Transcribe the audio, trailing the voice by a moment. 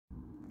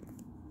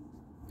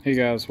Hey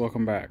guys,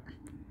 welcome back.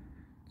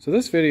 So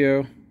this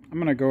video, I'm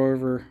going to go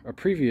over a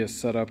previous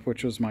setup,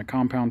 which was my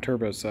compound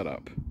turbo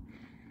setup.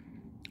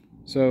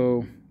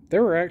 So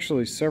there were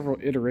actually several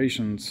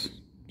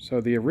iterations. So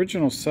the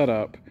original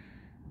setup,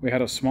 we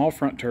had a small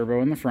front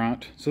turbo in the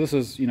front. So this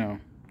is, the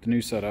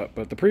new setup.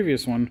 But the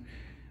previous one,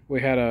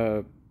 we had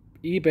a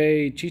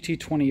eBay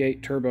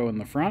GT28 turbo in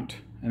the front,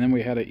 and then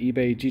we had an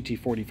eBay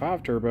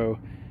GT45 turbo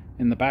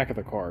in the back of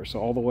the car. So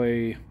all the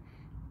way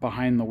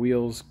behind the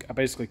wheels, I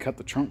basically cut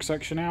the trunk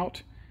section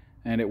out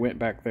and it went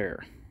back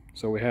there.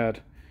 So we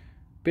had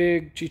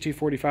big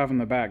GT45 in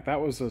the back. That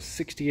was a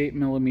 68mm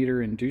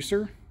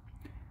inducer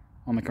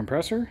on the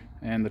compressor,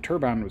 and the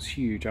turbine was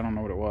huge. I don't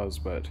know what it was,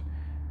 but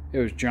it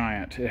was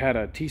giant. It had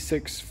a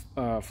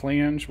T6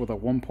 flange with a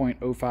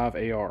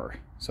 1.05 AR.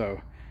 So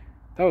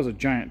that was a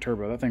giant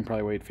turbo. That thing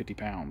probably weighed 50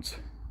 pounds.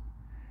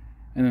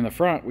 And then the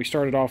front, we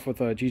started off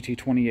with a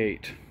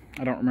GT28.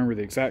 I don't remember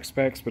the exact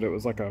specs, but it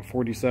was like a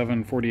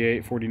 47,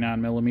 48,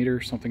 49 millimeter,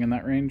 something in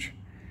that range.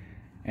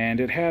 And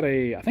it had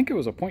I think it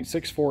was a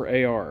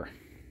 0.64 AR.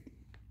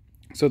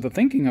 So the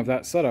thinking of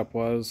that setup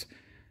was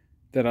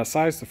that I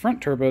sized the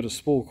front turbo to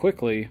spool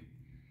quickly,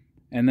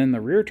 and then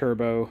the rear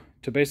turbo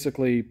to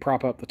basically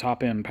prop up the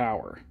top end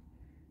power.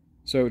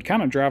 So it would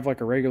kind of drive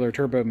like a regular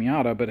turbo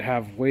Miata, but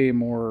have way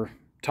more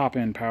top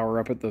end power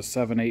up at the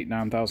 7, 8,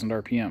 9,000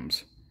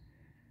 RPMs.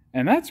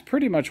 And that's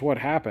pretty much what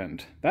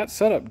happened. That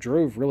setup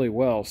drove really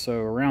well. So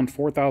around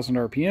 4,000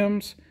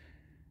 RPMs,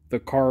 the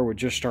car would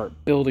just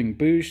start building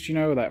boost,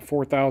 that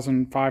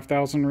 4,000,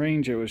 5,000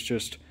 range. It was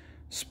just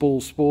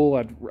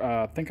spool.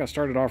 I think I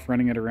started off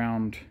running it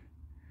around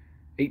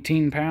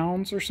 18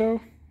 pounds or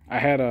so.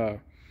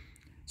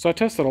 So I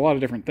tested a lot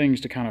of different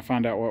things to kind of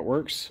find out what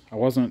works.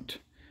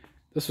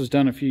 This was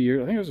done a few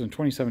years, I think it was in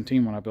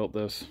 2017 when I built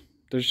this.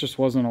 There just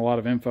wasn't a lot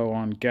of info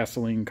on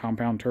gasoline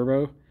compound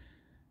turbo.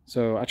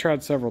 So I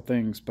tried several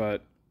things,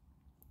 but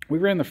we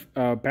ran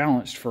the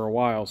balanced for a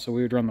while. So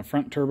we would run the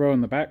front turbo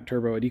and the back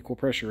turbo at equal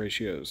pressure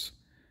ratios.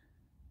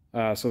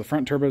 So the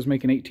front turbo is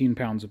making 18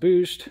 pounds of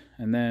boost.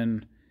 And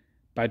then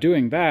by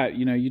doing that,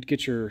 you'd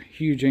get your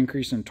huge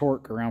increase in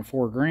torque around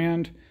 4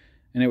 grand,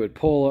 and it would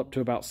pull up to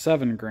about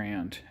 7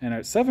 grand. And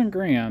at 7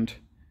 grand,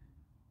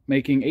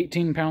 making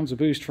 18 pounds of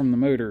boost from the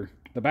motor,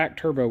 the back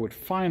turbo would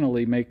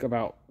finally make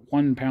about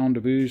 1 pound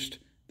of boost,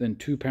 then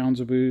 2 pounds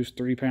of boost,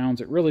 3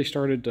 pounds. It really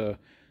started to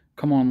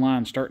come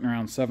online starting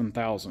around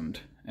 7,000,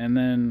 and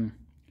then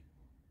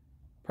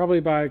probably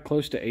by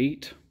close to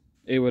 8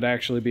 it would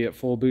actually be at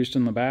full boost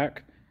in the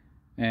back.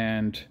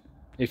 And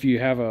if you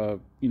have a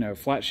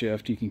flat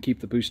shift, you can keep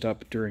the boost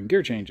up during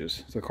gear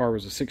changes. The car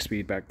was a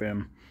 6-speed back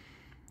then,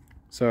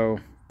 so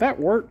that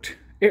worked.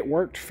 It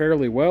worked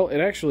fairly well.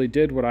 It actually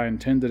did what I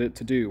intended it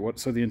to do.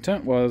 So the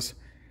intent was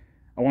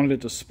I wanted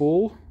it to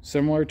spool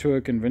similar to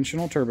a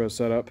conventional turbo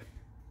setup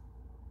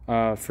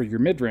for your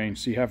mid-range,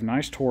 so you have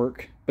nice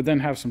torque, but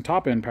then have some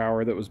top-end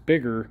power that was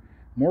bigger,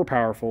 more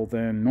powerful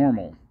than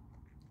normal.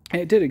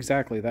 And it did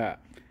exactly that.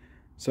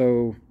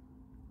 So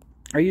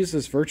I use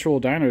this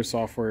virtual dyno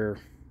software.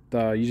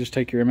 You just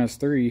take your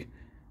MS3,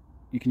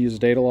 you can use a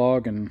data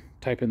log and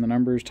type in the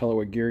numbers, tell it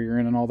what gear you're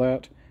in and all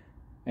that.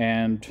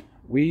 And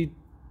we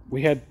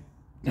had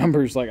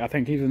numbers like, I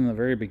think even in the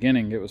very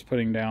beginning, it was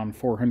putting down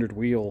 400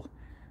 wheel,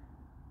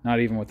 not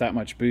even with that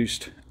much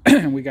boost.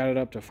 And we got it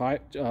up to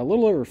a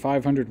little over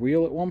 500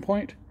 wheel at one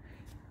point.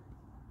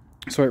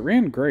 So it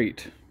ran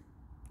great.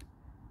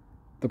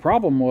 The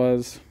problem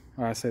was,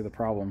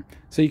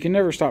 so you can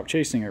never stop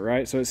chasing it,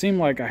 right? So it seemed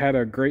like I had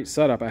a great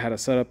setup. I had a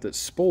setup that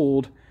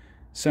spooled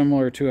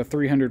similar to a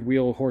 300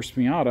 wheel horse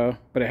Miata,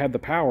 but it had the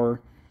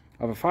power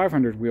of a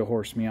 500 wheel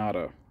horse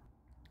Miata.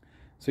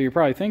 So you're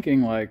probably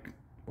thinking, like,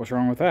 what's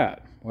wrong with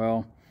that?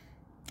 Well,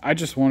 I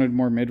just wanted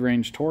more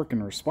mid-range torque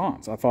and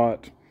response. I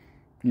thought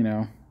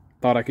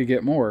I could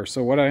get more.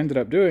 So what I ended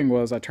up doing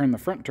was I turned the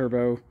front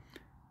turbo,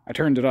 I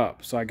turned it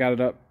up. So I got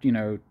it up,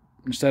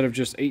 instead of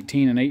just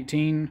 18 and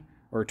 18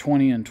 or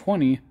 20 and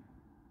 20,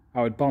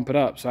 I would bump it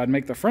up. So I'd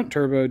make the front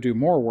turbo do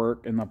more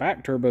work and the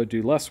back turbo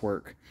do less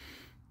work.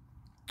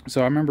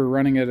 So I remember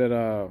running it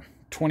at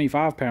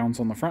 25 pounds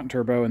on the front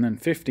turbo and then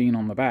 15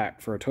 on the back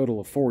for a total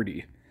of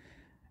 40.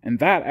 And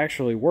that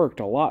actually worked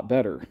a lot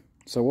better.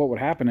 So what would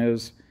happen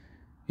is,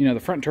 the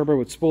front turbo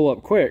would spool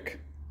up quick.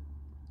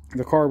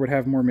 The car would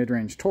have more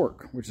mid-range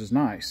torque, which is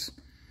nice,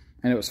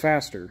 and it was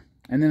faster.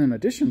 And then in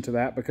addition to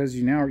that, because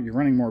you're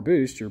running more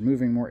boost, you're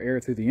moving more air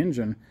through the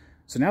engine,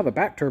 so now the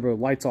back turbo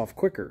lights off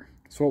quicker.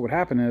 So what would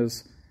happen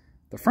is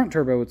the front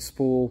turbo would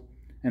spool,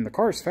 and the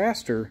car's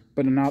faster,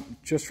 but not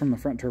just from the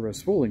front turbo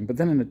spooling. But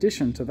then in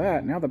addition to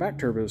that, now the back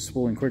turbo is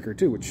spooling quicker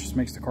too, which just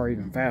makes the car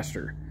even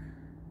faster.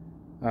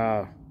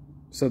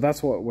 So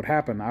that's what would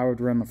happen. I would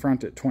run the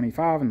front at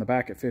 25 and the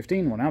back at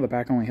 15. Well, now the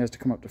back only has to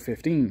come up to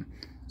 15.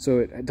 So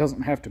it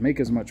doesn't have to make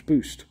as much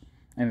boost,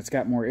 and it's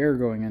got more air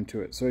going into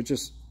it. So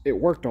it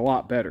worked a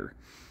lot better.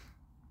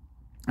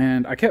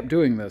 And I kept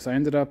doing this. I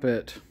ended up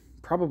at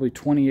probably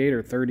 28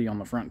 or 30 on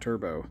the front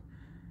turbo.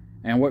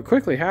 And what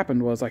quickly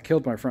happened was I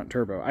killed my front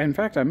turbo. In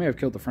fact, I may have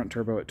killed the front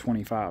turbo at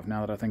 25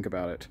 now that I think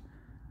about it.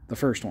 The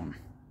first one.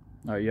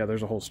 Yeah,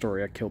 there's a whole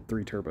story. I killed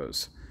 3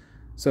 turbos.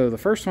 So the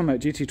first one,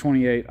 that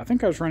GT28, I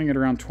think I was running it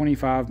around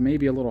 25,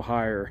 maybe a little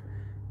higher,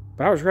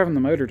 but I was revving the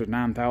motor to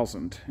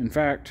 9,000. In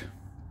fact,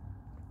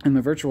 in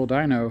the virtual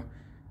dyno,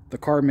 the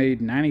car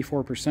made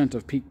 94%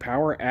 of peak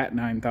power at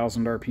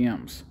 9,000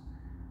 RPMs.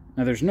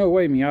 Now there's no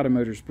way Miata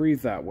motors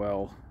breathe that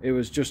well. It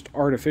was just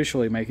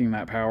artificially making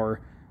that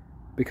power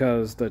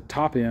because the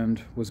top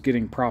end was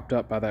getting propped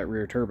up by that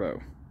rear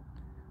turbo.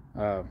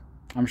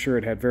 I'm sure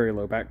it had very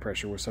low back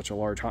pressure with such a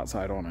large hot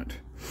side on it.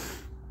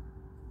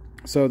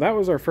 So that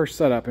was our first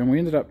setup, and we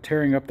ended up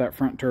tearing up that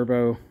front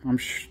turbo.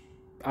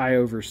 I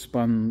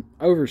overspun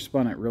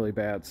it really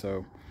bad,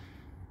 so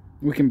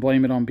we can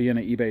blame it on being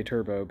an eBay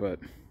turbo, but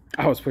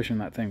I was pushing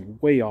that thing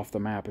way off the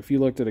map. If you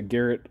looked at a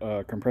Garrett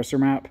compressor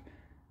map,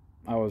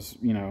 I was,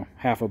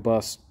 half a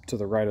bus to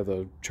the right of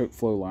the choke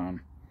flow line.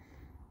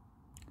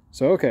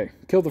 So, okay,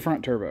 killed the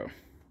front turbo.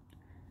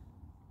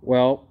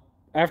 Well,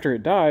 after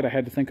it died, I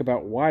had to think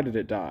about why did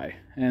it die.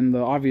 And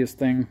the obvious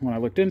thing, when I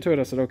looked into it,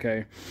 I said,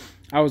 okay,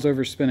 I was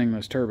overspinning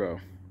this turbo.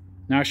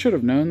 Now, I should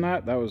have known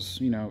that. That was,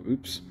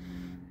 oops.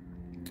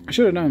 I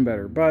should have known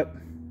better, but,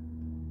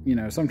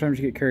 sometimes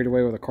you get carried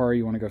away with a car,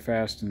 you want to go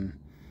fast, and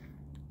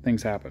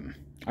things happen.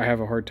 I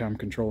have a hard time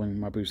controlling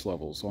my boost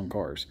levels on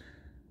cars.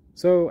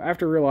 So,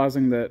 after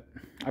realizing that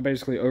I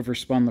basically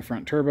overspun the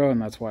front turbo,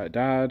 and that's why it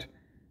died,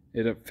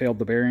 it failed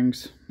the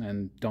bearings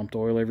and dumped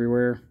oil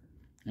everywhere,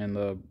 and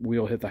the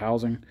wheel hit the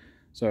housing.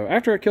 So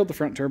after I killed the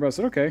front turbo, I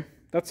said, okay,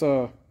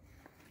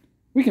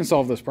 we can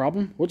solve this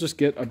problem. We'll just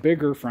get a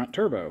bigger front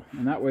turbo,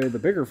 and that way the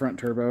bigger front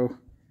turbo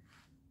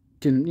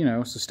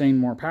can, sustain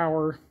more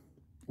power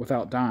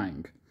without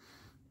dying.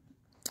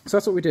 So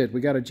that's what we did.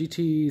 We got a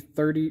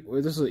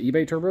GT30, this is an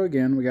eBay turbo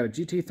again, we got a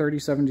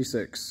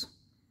GT3076.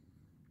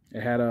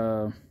 It had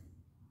I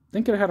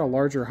think it had a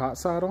larger hot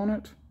side on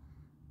it.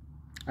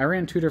 I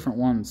ran 2 different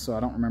ones, so I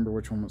don't remember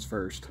which one was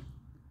first.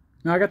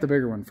 No, I got the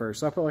bigger one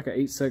first. So I put like an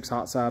 8.6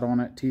 hot side on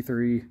it,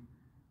 T3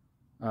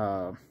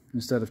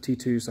 instead of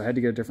T2, so I had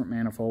to get a different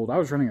manifold. I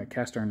was running a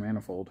cast iron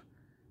manifold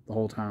the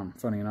whole time,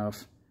 funny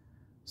enough.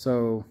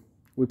 So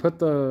we put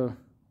the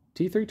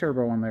T3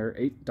 turbo on there,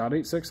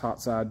 8.86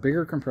 hot side,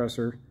 bigger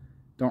compressor.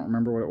 Don't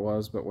remember what it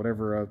was, but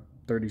whatever a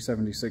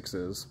 3076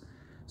 is.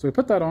 So we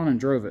put that on and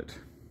drove it.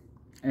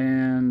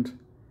 And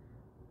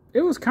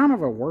it was kind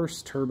of a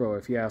worse turbo,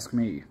 if you ask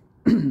me.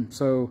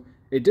 So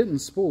it didn't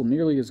spool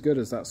nearly as good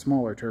as that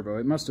smaller turbo.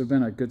 It must have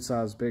been a good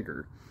size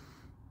bigger.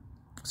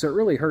 So it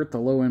really hurt the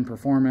low-end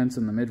performance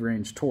and the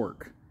mid-range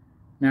torque.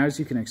 Now, as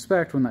you can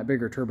expect, when that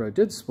bigger turbo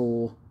did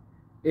spool,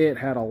 it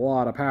had a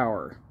lot of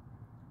power.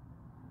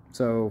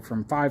 So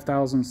from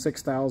 5,000,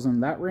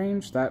 6,000, that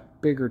range,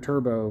 that bigger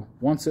turbo,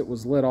 once it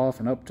was lit off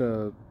and up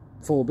to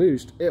full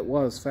boost, it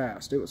was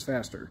fast. It was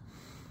faster.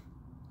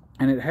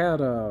 And it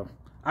had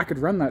I could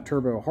run that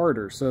turbo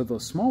harder. So the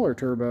smaller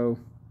turbo,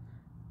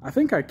 I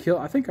think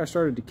I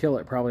started to kill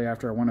it probably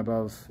after I went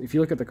above, if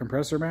you look at the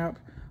compressor map,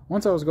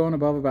 once I was going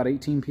above about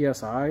 18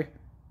 PSI,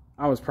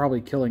 I was probably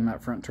killing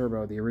that front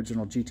turbo, the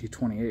original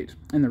GT28.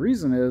 And the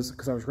reason is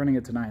because I was running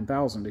it to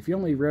 9,000. If you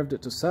only revved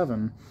it to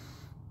 7,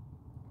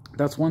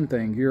 that's one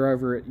thing. You're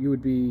over it, you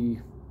would be,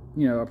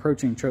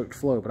 approaching choked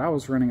flow, but I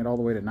was running it all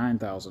the way to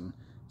 9,000.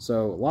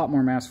 So a lot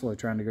more mass flow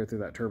trying to go through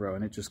that turbo,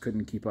 and it just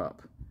couldn't keep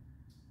up.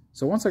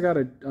 So once I got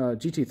a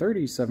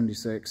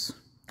GT3076,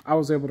 I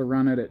was able to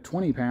run it at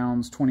 20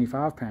 pounds,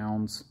 25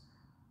 pounds,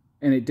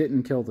 and it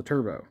didn't kill the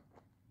turbo.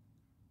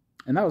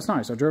 And that was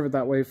nice. I drove it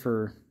that way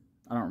for,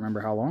 I don't remember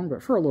how long,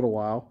 but for a little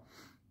while.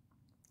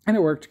 And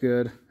it worked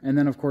good. And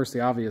then, of course, the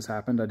obvious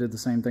happened. I did the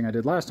same thing I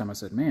did last time. I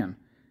said, man,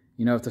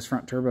 if this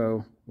front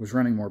turbo was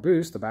running more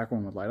boost, the back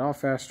one would light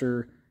off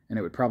faster, and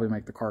it would probably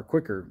make the car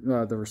quicker.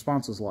 The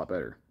response was a lot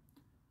better.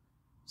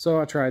 So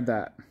I tried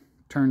that.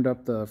 Turned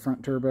up the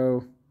front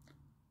turbo.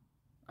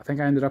 I think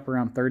I ended up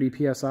around 30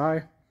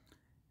 PSI,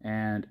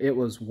 and it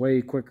was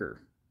way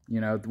quicker.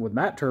 When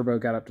that turbo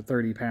got up to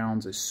 30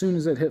 pounds, as soon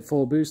as it hit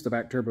full boost, the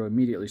back turbo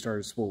immediately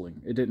started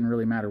spooling. It didn't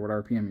really matter what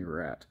RPM you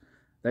were at.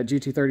 That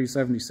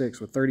GT3076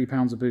 with 30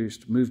 pounds of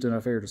boost moved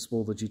enough air to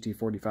spool the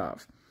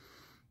GT45.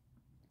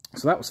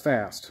 So that was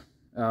fast.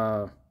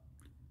 And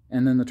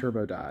then the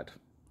turbo died.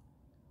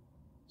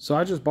 So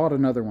I just bought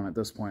another one at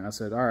this point. I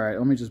said, all right,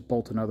 let me just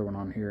bolt another one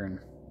on here and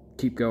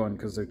keep going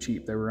because they're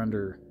cheap.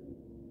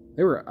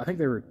 I think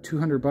they were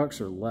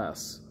 $200 or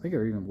less. I think they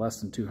were even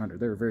less than 200.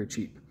 They were very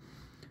cheap.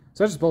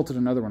 So I just bolted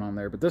another one on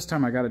there, but this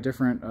time I got a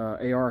different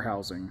AR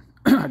housing.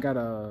 I got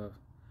I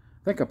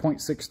think a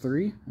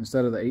 0.63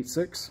 instead of the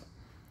 8.6.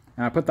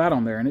 And I put that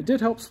on there, and it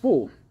did help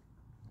spool.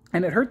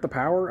 And it hurt the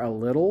power a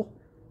little.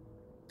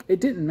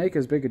 It didn't make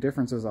as big a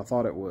difference as I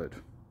thought it would.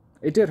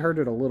 It did hurt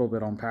it a little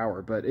bit on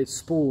power, but it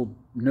spooled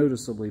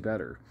noticeably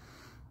better.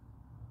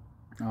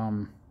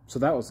 So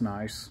that was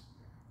nice.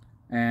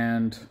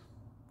 And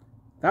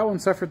that one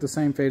suffered the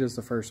same fate as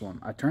the first one.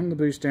 I turned the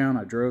boost down,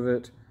 I drove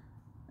it,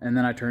 and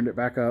then I turned it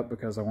back up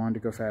because I wanted to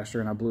go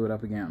faster, and I blew it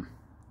up again.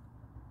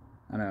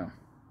 I know.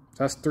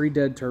 So that's 3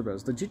 dead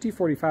turbos. The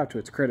GT45, to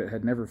its credit,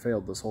 had never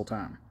failed this whole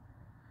time.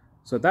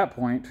 So at that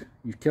point,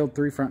 you've killed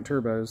 3 front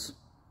turbos,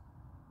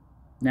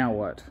 Now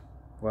what?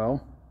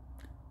 Well,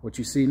 what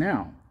you see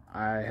now.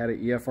 I had an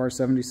EFR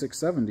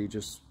 7670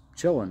 just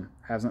chilling.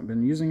 Hasn't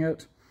been using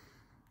it.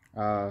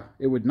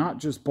 It would not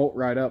just bolt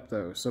right up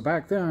though. So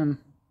back then,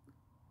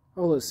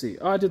 oh, let's see.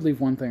 Oh, I did leave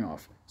one thing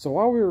off. So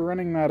while we were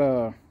running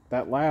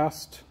that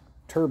last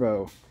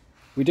turbo,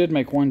 we did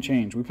make one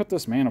change. We put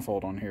this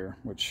manifold on here,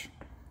 which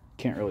you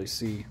can't really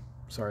see.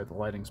 Sorry, the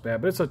lighting's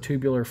bad, but it's a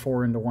tubular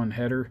 4-into-1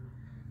 header.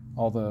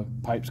 All the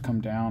pipes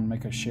come down,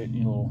 make a shapy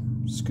little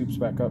scoops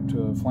back up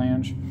to a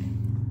flange.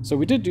 So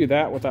we did do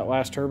that with that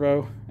last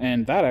turbo,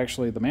 and that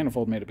actually, the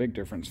manifold made a big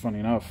difference, funny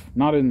enough.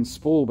 Not in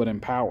spool, but in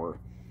power.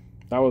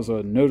 That was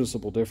a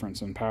noticeable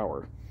difference in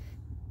power.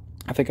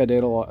 I think I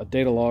data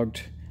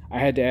logged. I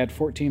had to add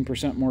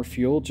 14% more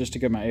fuel just to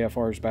get my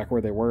AFRs back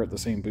where they were at the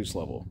same boost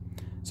level.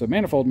 So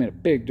manifold made a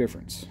big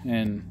difference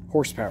in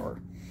horsepower.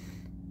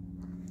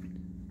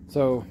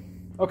 So,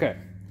 okay.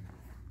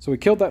 So we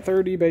killed that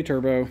third eBay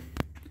turbo.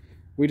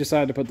 We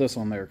decided to put this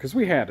on there because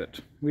we had it.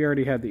 We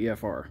already had the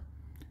EFR.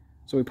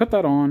 So we put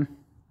that on,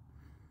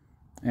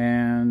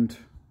 and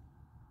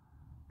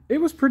it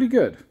was pretty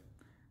good.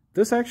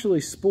 This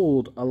actually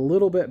spooled a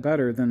little bit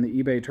better than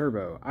the eBay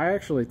turbo. I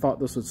actually thought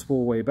this would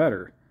spool way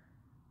better,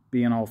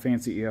 being all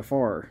fancy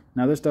EFR.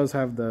 Now this does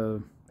have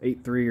the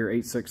 8.3 or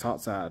 8.6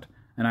 hot side,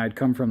 and I had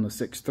come from the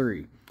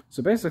 6.3.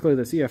 So basically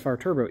this EFR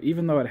turbo,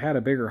 even though it had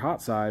a bigger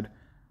hot side,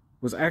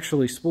 was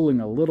actually spooling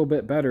a little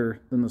bit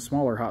better than the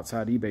smaller hot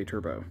side eBay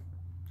turbo.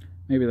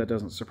 Maybe that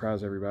doesn't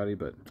surprise everybody,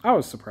 but I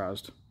was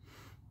surprised.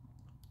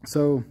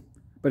 So,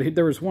 but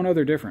there was one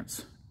other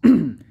difference.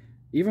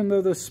 Even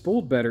though this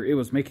spooled better, it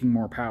was making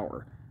more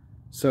power.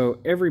 So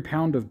every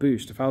pound of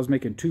boost, if I was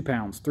making 2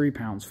 pounds, 3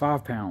 pounds,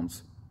 5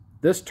 pounds,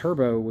 this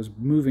turbo was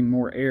moving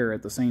more air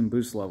at the same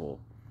boost level.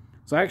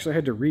 So I actually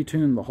had to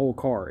retune the whole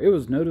car. It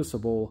was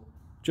noticeable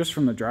just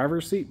from the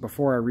driver's seat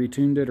before I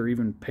retuned it or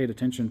even paid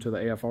attention to the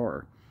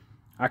AFR.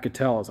 I could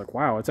tell, I was like,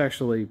 wow, it's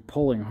actually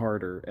pulling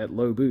harder at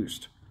low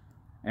boost.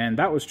 And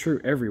that was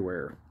true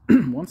everywhere.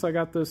 Once I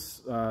got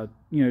this,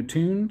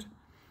 tuned,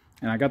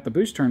 and I got the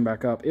boost turned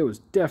back up, it was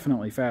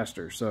definitely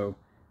faster. So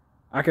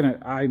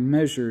I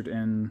measured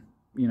and,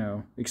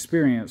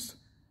 experienced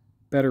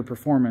better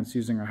performance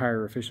using a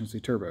higher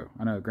efficiency turbo.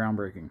 I know,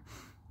 groundbreaking.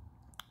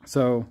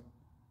 So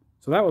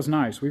that was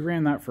nice. We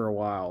ran that for a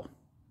while,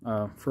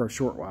 for a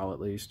short while at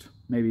least,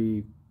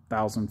 maybe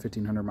 1,000,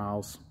 1,500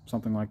 miles,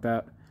 something like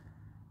that.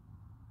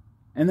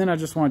 And then I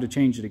just wanted to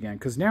change it again,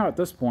 because now at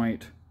this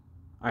point,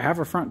 I have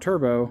a front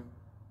turbo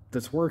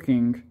that's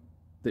working,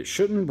 that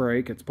shouldn't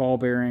break, it's ball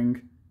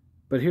bearing.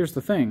 But here's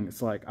the thing,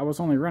 it's like I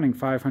was only running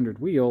 500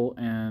 wheel,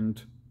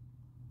 and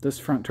this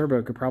front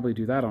turbo could probably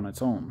do that on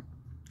its own.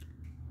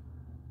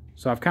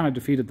 So I've kind of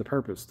defeated the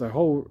purpose. The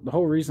whole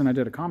reason I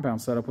did a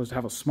compound setup was to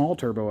have a small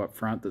turbo up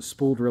front that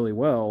spooled really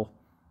well,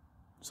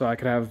 so I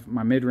could have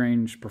my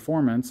mid-range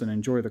performance and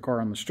enjoy the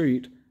car on the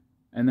street,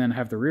 and then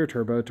have the rear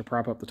turbo to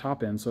prop up the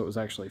top end so it was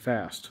actually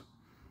fast.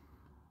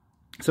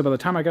 So by the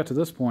time I got to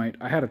this point,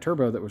 I had a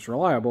turbo that was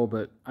reliable,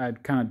 but I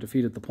had kind of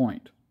defeated the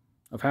point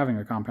of having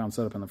a compound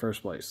setup in the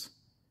first place.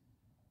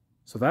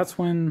 So that's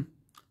when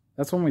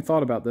we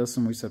thought about this,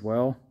 and we said,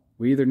 well,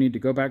 we either need to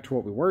go back to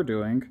what we were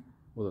doing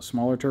with a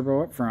smaller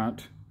turbo up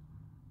front,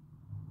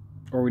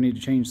 or we need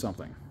to change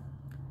something.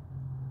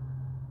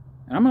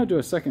 And I'm going to do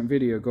a second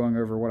video going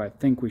over what I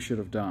think we should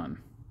have done.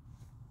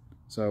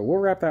 So we'll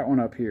wrap that one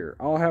up here.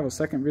 I'll have a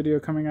second video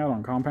coming out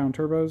on compound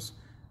turbos,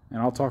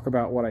 and I'll talk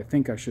about what I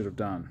think I should have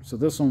done. So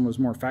this one was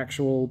more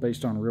factual,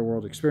 based on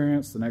real-world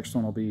experience. The next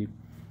one will be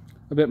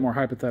a bit more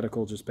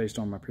hypothetical, just based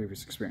on my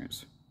previous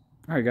experience.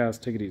 All right, guys,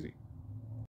 take it easy.